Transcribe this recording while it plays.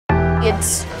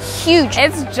It's huge.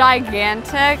 It's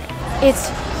gigantic. It's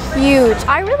huge.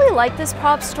 I really like this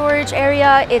prop storage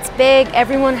area. It's big,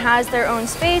 everyone has their own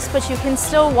space, but you can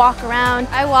still walk around.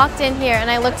 I walked in here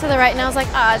and I looked to the right and I was like,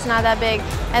 ah, it's not that big.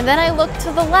 And then I looked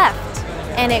to the left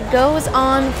and it goes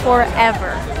on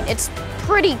forever. It's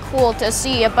pretty cool to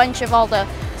see a bunch of all the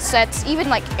sets, even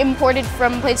like imported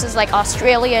from places like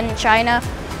Australia and China,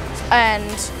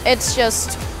 and it's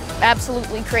just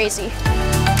absolutely crazy.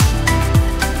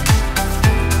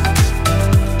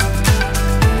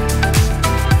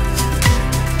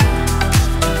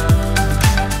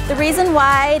 The reason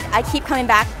why I keep coming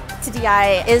back to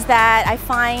DI is that I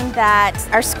find that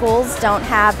our schools don't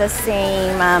have the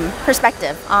same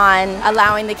perspective on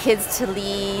allowing the kids to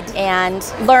lead and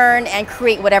learn and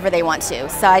create whatever they want to.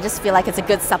 So I just feel like it's a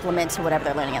good supplement to whatever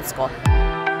they're learning at school.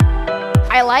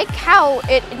 I like how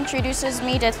it introduces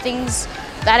me to things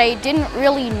that I didn't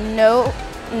really know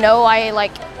I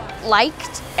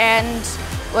liked and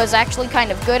was actually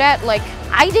kind of good at. Like,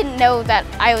 I didn't know that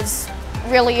I was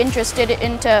really interested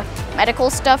into medical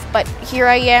stuff, but here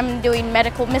I am doing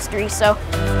medical mystery, so.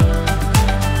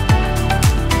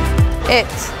 It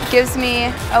gives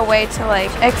me a way to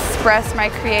like express my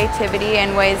creativity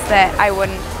in ways that I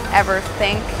wouldn't ever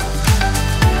think.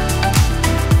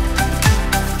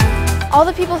 All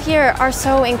the people here are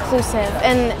so inclusive,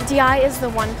 and DI is the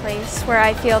one place where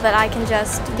I feel that I can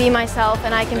just be myself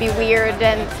and I can be weird,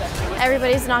 and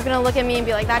everybody's not gonna look at me and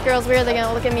be like, that girl's weird. They're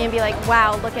gonna look at me and be like,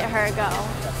 wow, look at her go.